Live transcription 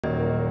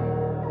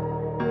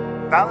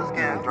Dollaz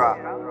getting dropped.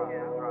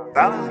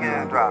 Dollaz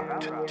getting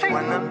dropped.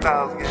 When them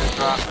dollars get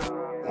dropped.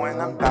 When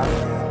them dollars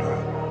get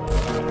dropped.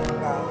 When them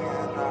dollars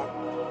get dropped.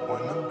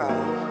 When them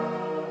dollars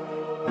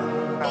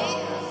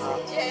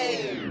get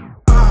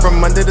dropped. From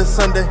Monday to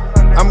Sunday,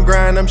 I'm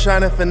grinding, I'm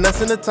shining,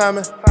 finessing the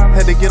timing.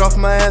 Had to get off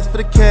my ass for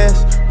the cash.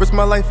 Risk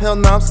my life, hell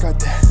nah, I'm Scott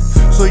that.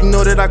 So you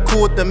know that I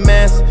cool with the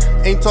mask.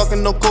 Ain't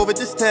talking no COVID,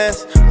 this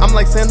task. I'm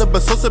like Santa,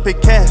 but Sosa pay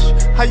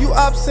cash. How you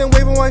absent,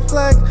 waving white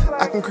flag?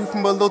 I can creep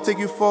from below, take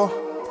you far.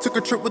 Took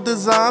a trip with the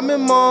Zime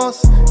and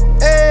Mars.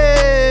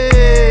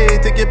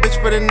 Ayy, take your bitch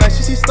for the night,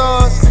 she see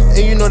stars.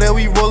 And you know that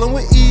we rollin'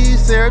 with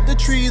ease. Stare at the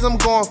trees, I'm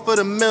going for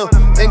the mill.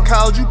 In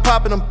college, you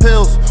poppin' them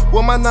pills.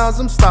 With my knives,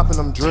 I'm stopping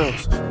them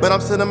drills. But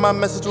I'm sending my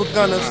message with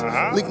gunners.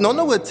 Leek, no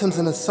with Tim's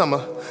in the summer.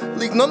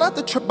 Leek, no, not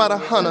the trip by the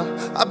hunter.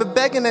 I been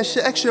bagging that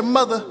shit, ex your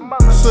mother.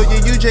 So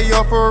yeah, you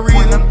JR for a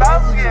reason.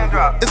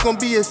 It's gonna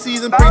be a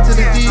season, pray to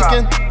the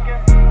deacon.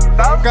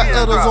 Got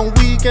elders on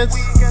weekends.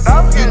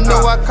 You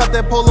know I caught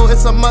that polo,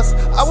 it's a must.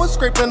 I was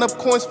scraping up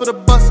coins for the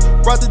bus.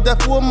 Brought to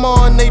death with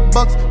more and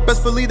 $8.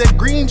 Best believe that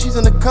green cheese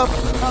in the cup.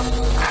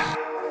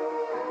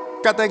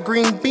 Got that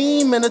green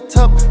beam in the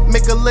tub.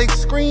 Make a leg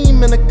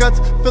scream in the guts.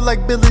 Feel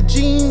like Billie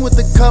Jean with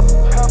the cup.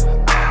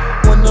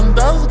 When them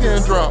dollars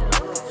getting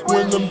dropped.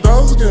 When them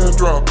dollars getting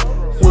dropped.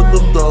 When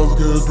them dollars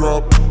getting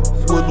dropped.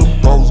 When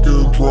them dollars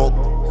getting dropped.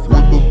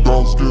 When them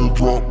dollars getting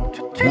dropped.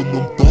 When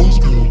them dollars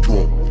getting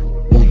dropped.